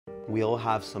We all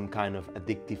have some kind of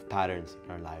addictive patterns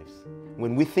in our lives.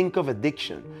 When we think of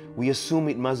addiction, we assume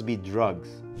it must be drugs.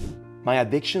 My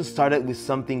addiction started with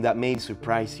something that may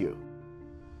surprise you.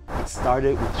 It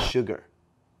started with sugar.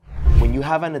 When you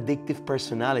have an addictive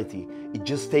personality, it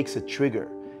just takes a trigger.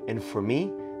 And for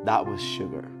me, that was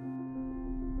sugar.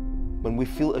 When we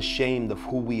feel ashamed of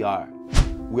who we are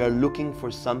looking for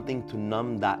something to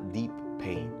numb that deep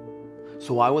pain.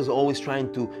 So I was always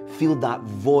trying to fill that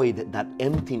void, that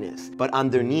emptiness. But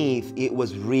underneath, it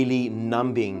was really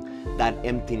numbing that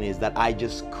emptiness that I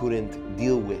just couldn't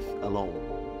deal with alone.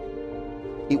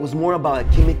 It was more about a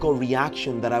chemical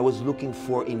reaction that I was looking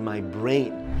for in my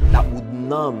brain that would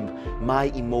numb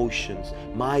my emotions,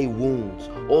 my wounds,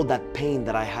 all that pain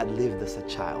that I had lived as a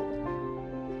child.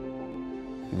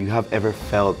 If you have ever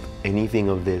felt anything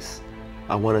of this,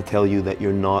 I want to tell you that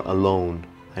you're not alone.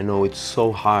 I know it's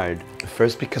so hard.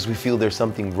 First, because we feel there's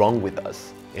something wrong with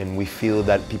us and we feel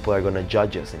that people are going to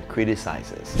judge us and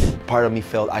criticize us. Part of me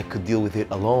felt I could deal with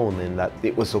it alone and that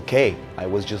it was okay. I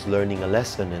was just learning a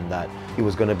lesson and that it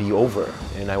was going to be over.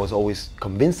 And I was always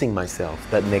convincing myself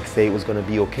that next day it was going to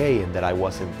be okay and that I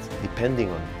wasn't depending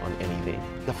on anything.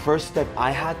 The first step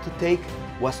I had to take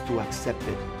was to accept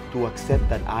it, to accept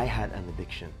that I had an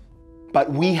addiction. But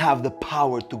we have the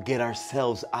power to get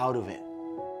ourselves out of it.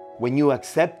 When you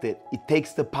accept it, it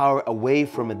takes the power away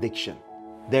from addiction.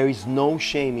 There is no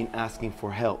shame in asking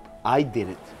for help. I did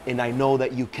it, and I know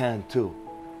that you can too.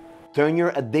 Turn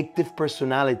your addictive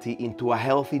personality into a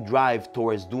healthy drive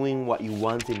towards doing what you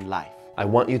want in life. I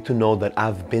want you to know that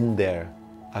I've been there.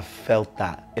 I've felt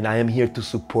that, and I am here to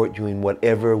support you in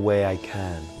whatever way I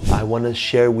can. I want to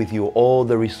share with you all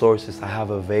the resources I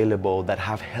have available that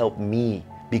have helped me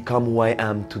become who I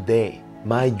am today.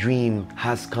 My dream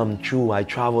has come true. I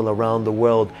travel around the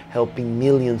world helping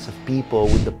millions of people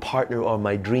with the partner of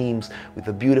my dreams, with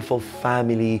a beautiful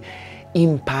family,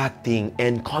 impacting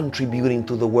and contributing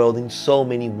to the world in so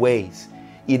many ways.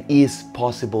 It is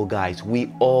possible, guys.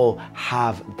 We all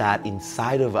have that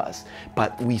inside of us,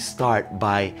 but we start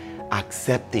by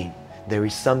accepting there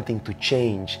is something to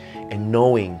change and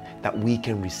knowing that we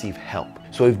can receive help.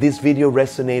 So if this video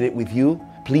resonated with you,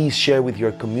 please share with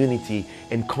your community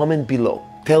and comment below.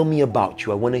 Tell me about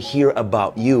you. I want to hear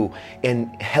about you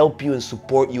and help you and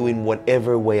support you in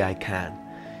whatever way I can.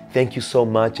 Thank you so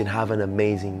much and have an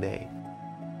amazing day.